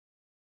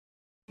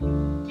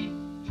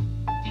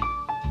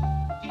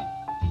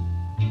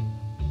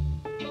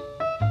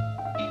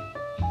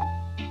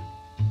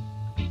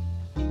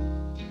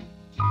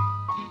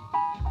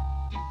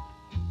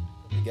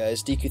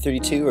Guys,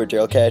 DQ32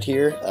 or Cat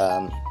here,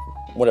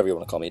 whatever you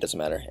want to call me, it doesn't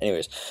matter.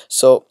 Anyways,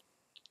 so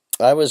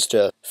I was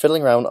just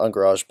fiddling around on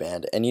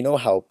GarageBand, and you know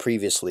how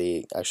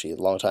previously, actually a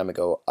long time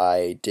ago,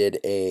 I did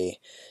a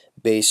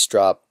bass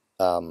drop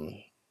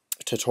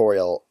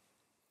tutorial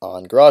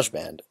on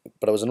GarageBand,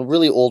 but it was in a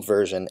really old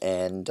version,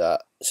 and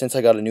since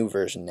I got a new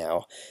version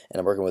now, and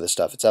I'm working with this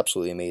stuff, it's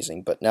absolutely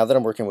amazing. But now that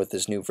I'm working with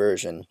this new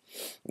version,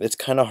 it's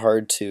kind of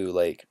hard to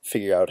like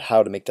figure out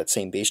how to make that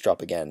same bass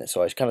drop again,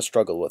 so I kind of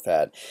struggle with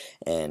that,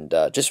 and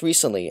just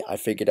recently I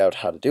figured out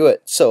how to do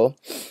it. So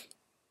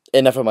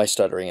enough of my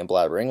stuttering and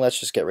blabbering, let's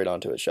just get right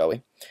onto it, shall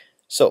we?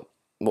 So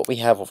what we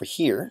have over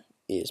here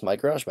is my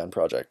GarageBand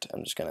project.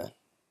 I'm just gonna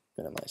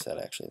minimize that,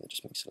 actually, that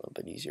just makes it a little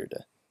bit easier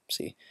to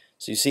see.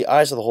 So you see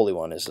Eyes of the Holy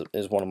One is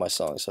one of my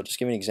songs, so just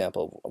give me an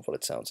example of what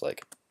it sounds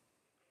like.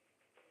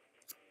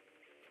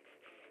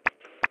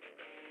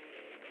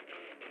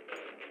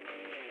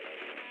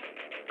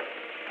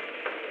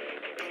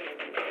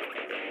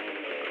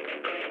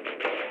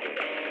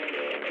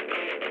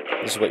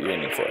 This is what you're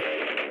aiming for.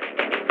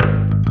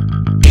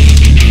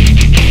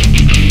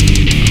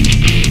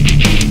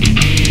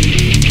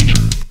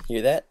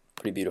 Hear that?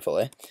 Pretty beautiful,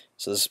 eh?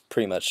 So this is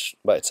pretty much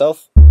by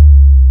itself.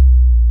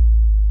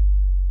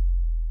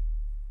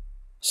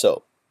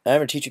 So I'm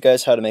going to teach you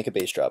guys how to make a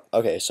bass drop.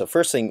 Okay, so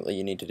first thing that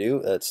you need to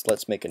do,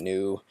 let's make a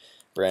new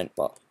brand,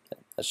 well,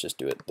 let's just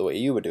do it the way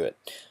you would do it.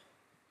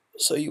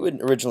 So you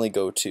would originally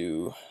go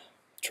to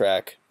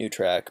track, new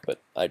track,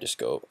 but I just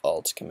go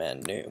Alt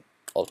Command New,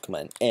 Alt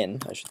Command N,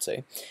 I should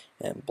say,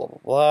 and blah blah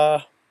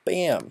blah,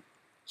 bam,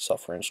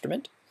 software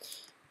instrument.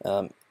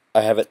 I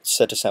have it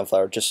set to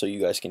Soundflower just so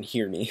you guys can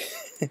hear me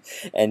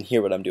and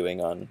hear what I'm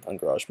doing on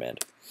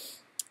GarageBand.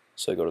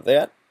 So I go to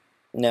that.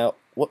 Now,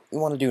 what we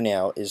want to do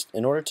now is,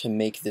 in order to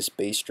make this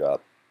bass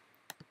drop,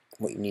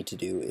 what you need to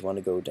do is you want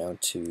to go down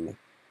to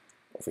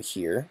over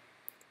here.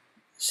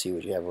 See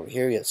what you have over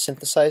here. You have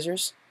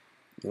synthesizers.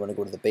 You want to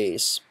go to the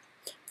bass.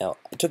 Now,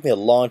 it took me a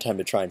long time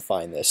to try and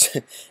find this,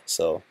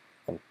 so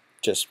I'm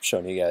just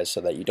showing you guys so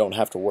that you don't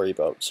have to worry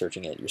about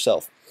searching it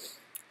yourself.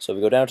 So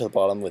we go down to the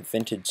bottom with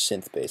Vintage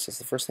Synth Bass. That's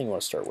the first thing you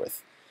want to start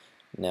with.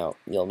 Now,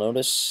 you'll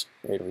notice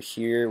right over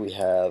here we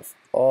have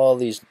all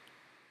these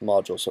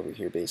modules over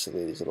here,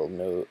 basically these little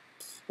note,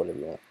 whatever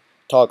you want,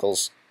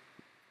 toggles,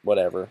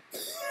 whatever.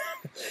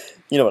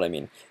 You know what I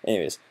mean.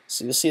 Anyways,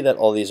 so you'll see that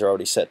all these are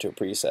already set to a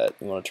preset.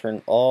 You want to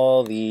turn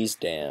all these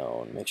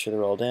down. Make sure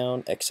they're all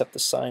down, except the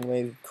sine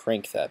wave.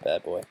 Crank that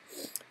bad boy.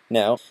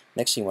 Now,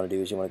 next thing you want to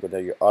do is you want to go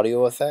to your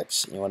audio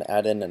effects. You want to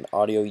add in an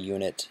audio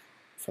unit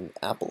from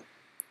Apple,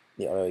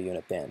 the audio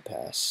unit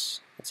bandpass.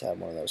 Let's add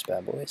one of those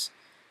bad boys.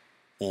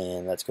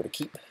 And let's go to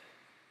keep.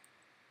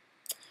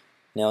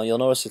 Now you'll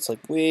notice it's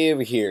like way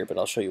over here, but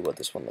I'll show you what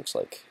this one looks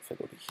like. If I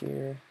go to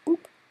here,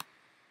 boop,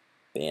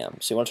 bam.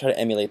 So you want to try to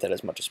emulate that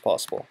as much as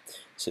possible.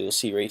 So you'll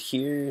see right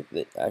here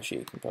that actually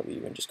you can probably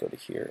even just go to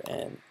here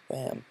and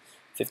bam,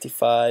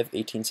 55,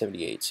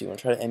 1878. So you want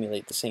to try to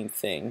emulate the same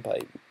thing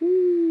by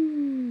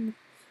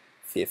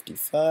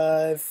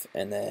 55,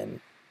 and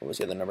then what was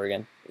the other number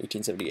again?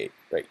 1878,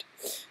 right.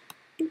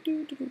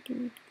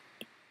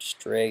 Just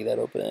drag that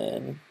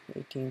open.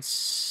 18,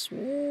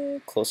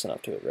 close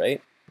enough to it,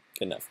 right?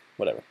 Good enough,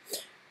 whatever.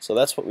 So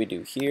that's what we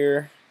do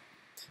here.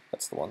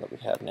 That's the one that we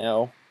have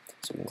now.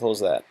 So we can close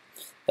that.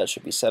 That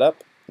should be set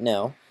up.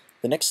 Now,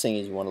 the next thing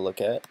you want to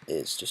look at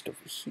is just over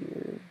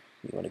here.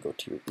 You want to go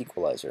to your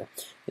equalizer.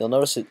 You'll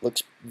notice it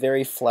looks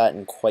very flat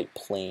and quite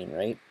plain,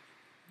 right?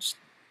 Just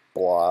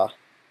blah,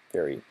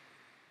 barely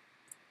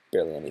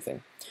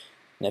anything.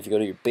 Now if you go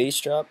to your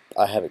bass drop,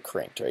 I have it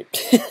cranked, right?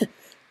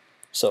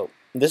 So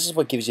this is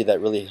what gives you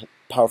that really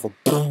powerful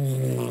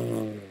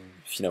boom,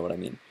 if you know what I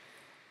mean.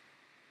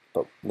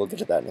 But we'll get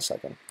to that in a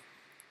second.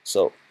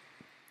 So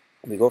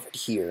we go over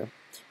here, and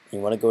you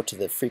want to go to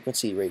the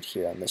frequency right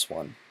here on this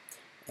one,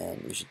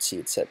 and you should see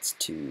it sets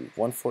to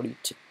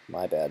 142.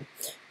 My bad.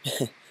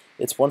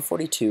 It's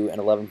 142 and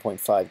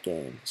 11.5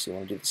 gain. So you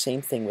want to do the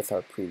same thing with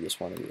our previous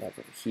one that we have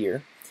over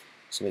here.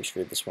 So make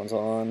sure this one's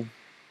on.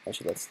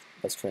 Actually,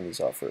 let's turn these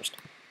off first.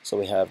 So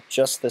we have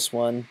just this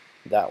one,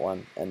 and that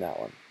one.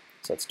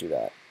 So let's do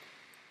that.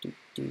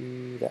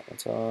 That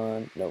one's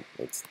on. Nope,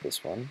 it's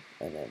this one,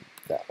 and then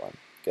that one.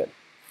 Good,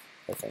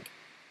 I think.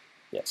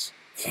 Yes.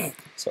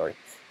 Sorry.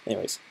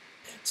 Anyways,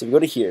 so we go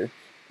to here,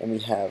 and we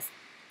have,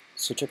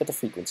 so check out the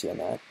frequency on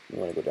that. You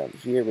want to go down to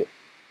here, but,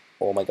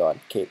 oh my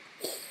god, okay.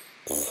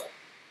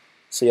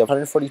 So you have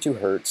 142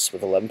 hertz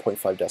with 11.5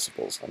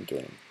 decibels on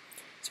gain.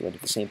 So we're going to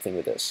do the same thing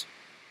with this.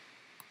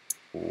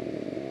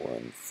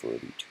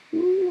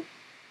 142,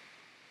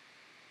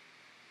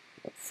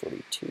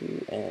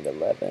 and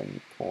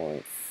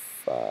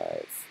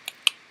 11.5.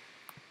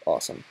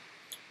 Awesome.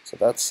 So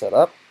that's set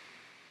up.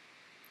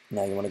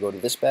 Now you want to go to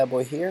this bad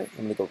boy here.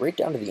 I'm going to go right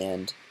down to the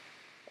end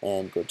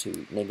and go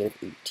to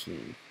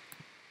 -18.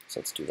 So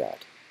let's do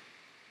that.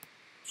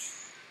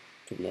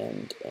 To the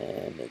end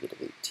and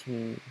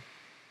 -18.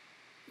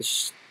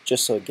 It's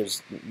just so it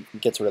gets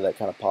rid of that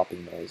kind of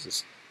popping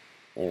noises.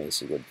 Anyway,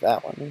 so you go to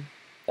that one.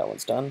 That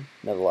one's done.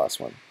 Now the last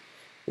one.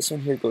 This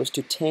one here goes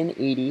to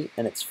 1080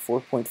 and it's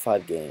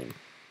 4.5 gain.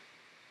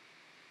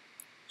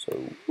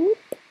 So whoop,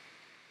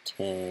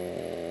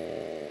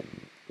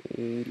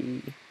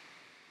 1080.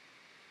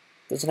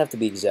 Doesn't have to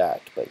be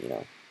exact, but you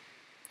know,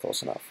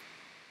 close enough.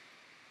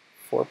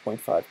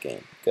 4.5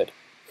 gain. Good.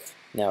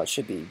 Now it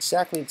should be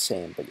exactly the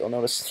same, but you'll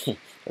notice it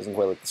doesn't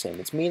quite look the same.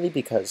 It's mainly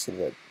because of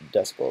the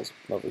decibels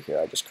over here.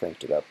 I just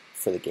cranked it up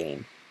for the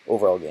gain,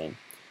 overall gain.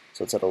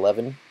 So it's at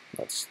 11.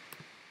 Let's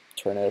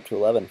turn it up to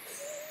 11.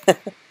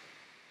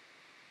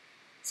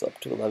 It's up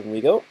to 11 we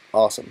go.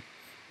 Awesome.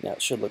 Now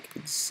it should look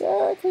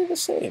exactly the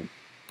same.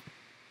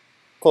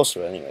 Close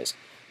to it anyways.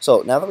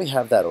 So now that we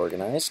have that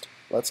organized,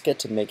 let's get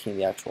to making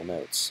the actual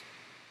notes.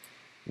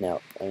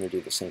 Now I'm going to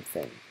do the same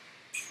thing.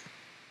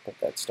 Put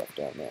that stuff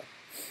down there.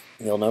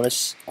 You'll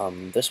notice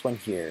this one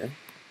here,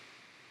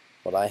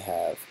 what I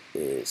have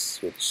is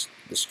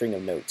the string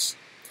of notes.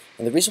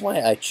 And the reason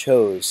why I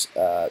chose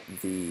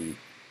the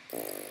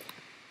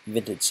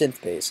vintage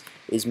synth bass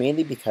is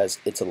mainly because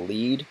it's a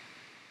lead,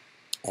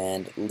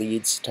 and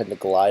leads tend to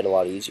glide a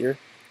lot easier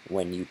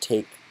when you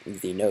take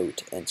the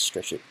note and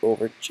stretch it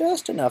over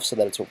just enough so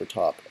that it's over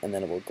top, and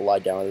then it will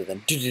glide down rather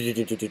than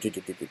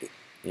the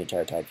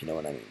entire time, if you know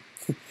what I mean.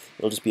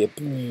 It'll just be a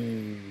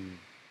boom.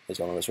 There's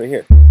one of us right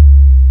here.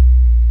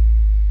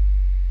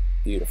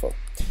 Beautiful.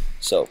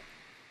 So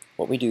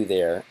what we do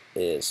there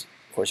is,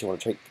 of course, you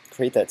want to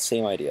create that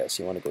same idea.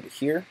 So you want to go to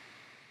here.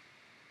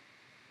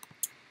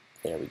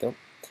 There we go.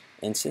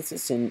 And since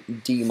it's in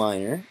D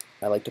minor,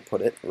 I like to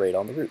put it right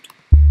on the root.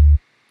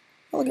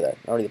 Oh, look at that,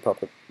 already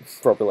the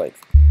proper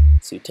length.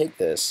 So you take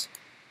this,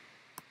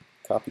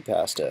 copy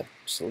pasta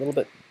just a little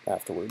bit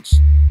afterwards,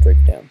 break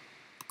it down.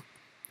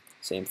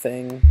 Same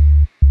thing,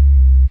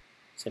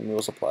 same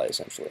rules apply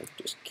essentially.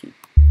 Just keep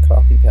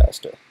copy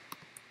pasta.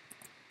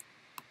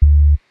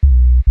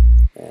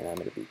 And I'm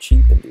going to be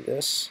cheap and do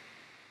this.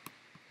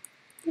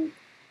 And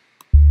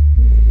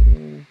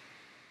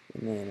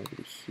then over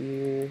to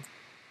here.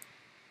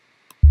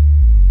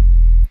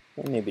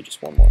 And maybe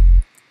just one more.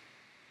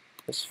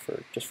 Just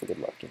for good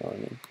luck, you know what I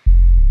mean?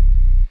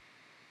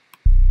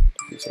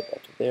 Set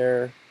that to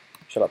there.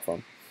 Shut up,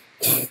 phone.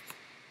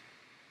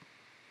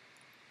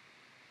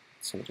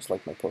 Someone just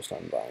like my post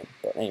on Vine.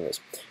 But anyways,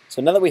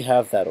 so now that we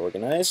have that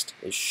organized,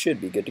 it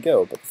should be good to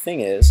go. But the thing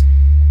is,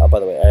 by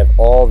the way, I have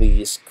all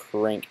these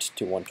cranked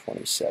to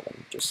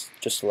 127, just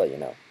to let you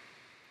know.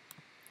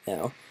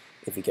 Now,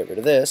 if we get rid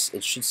of this,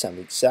 it should sound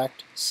the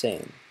exact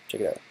same.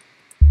 Check it out.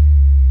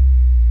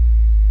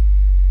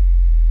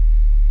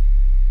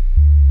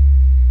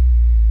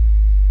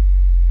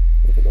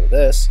 If we go to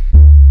this,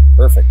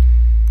 perfect.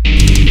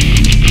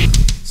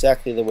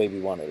 Exactly the way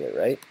we wanted it,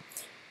 right?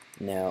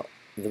 Now,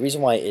 the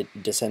reason why it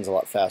descends a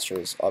lot faster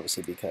is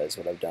obviously because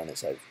what I've done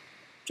is I've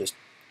just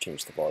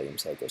changed the volume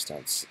so it goes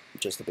down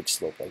just a big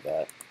slope like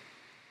that.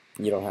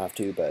 You don't have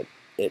to, but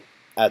it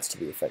adds to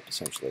the effect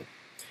essentially.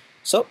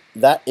 So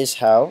that is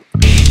how,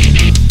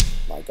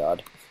 my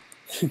god,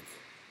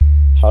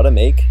 how to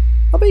make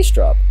a bass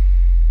drop.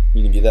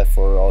 You can do that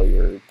for all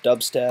your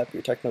dubstep,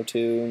 your techno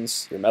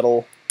tunes, your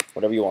metal,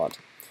 whatever you want.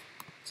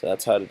 So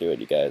that's how to do it,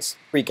 you guys.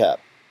 Recap.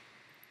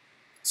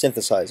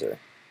 Synthesizer,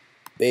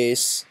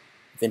 bass,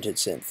 vintage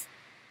synth.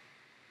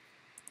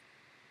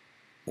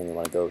 Then you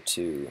want to go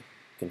to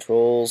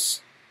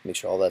controls, make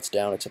sure all that's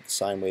down except the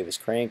sine wave is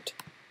cranked.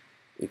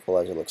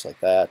 Equalizer looks like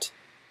that.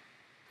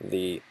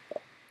 The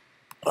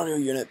audio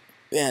unit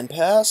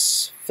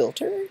bandpass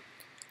filter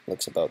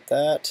looks about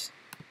that.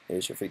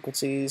 There's your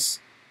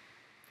frequencies.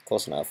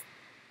 Close enough.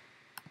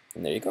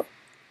 And there you go.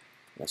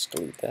 Let's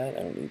delete that.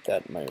 I don't need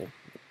that in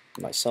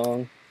my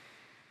song.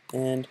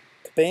 And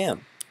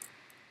kabam!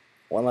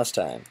 One last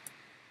time.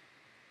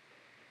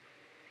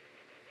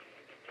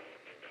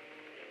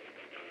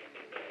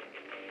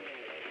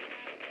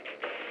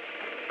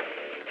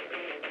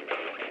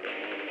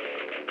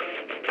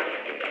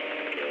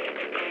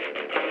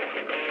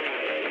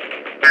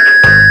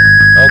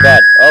 Oh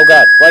god, oh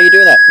god, why are you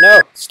doing that?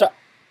 No, stop.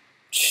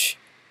 Shh.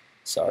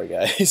 Sorry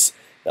guys,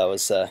 that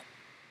was,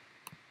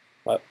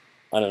 what?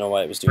 I don't know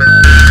why it was doing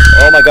that.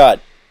 Oh my god.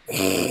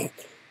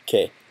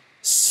 Okay,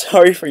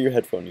 sorry for your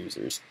headphone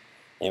users.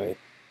 Anyway,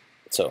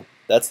 so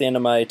that's the end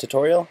of my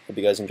tutorial. Hope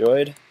you guys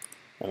enjoyed.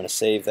 I'm going to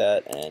save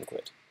that and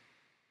quit.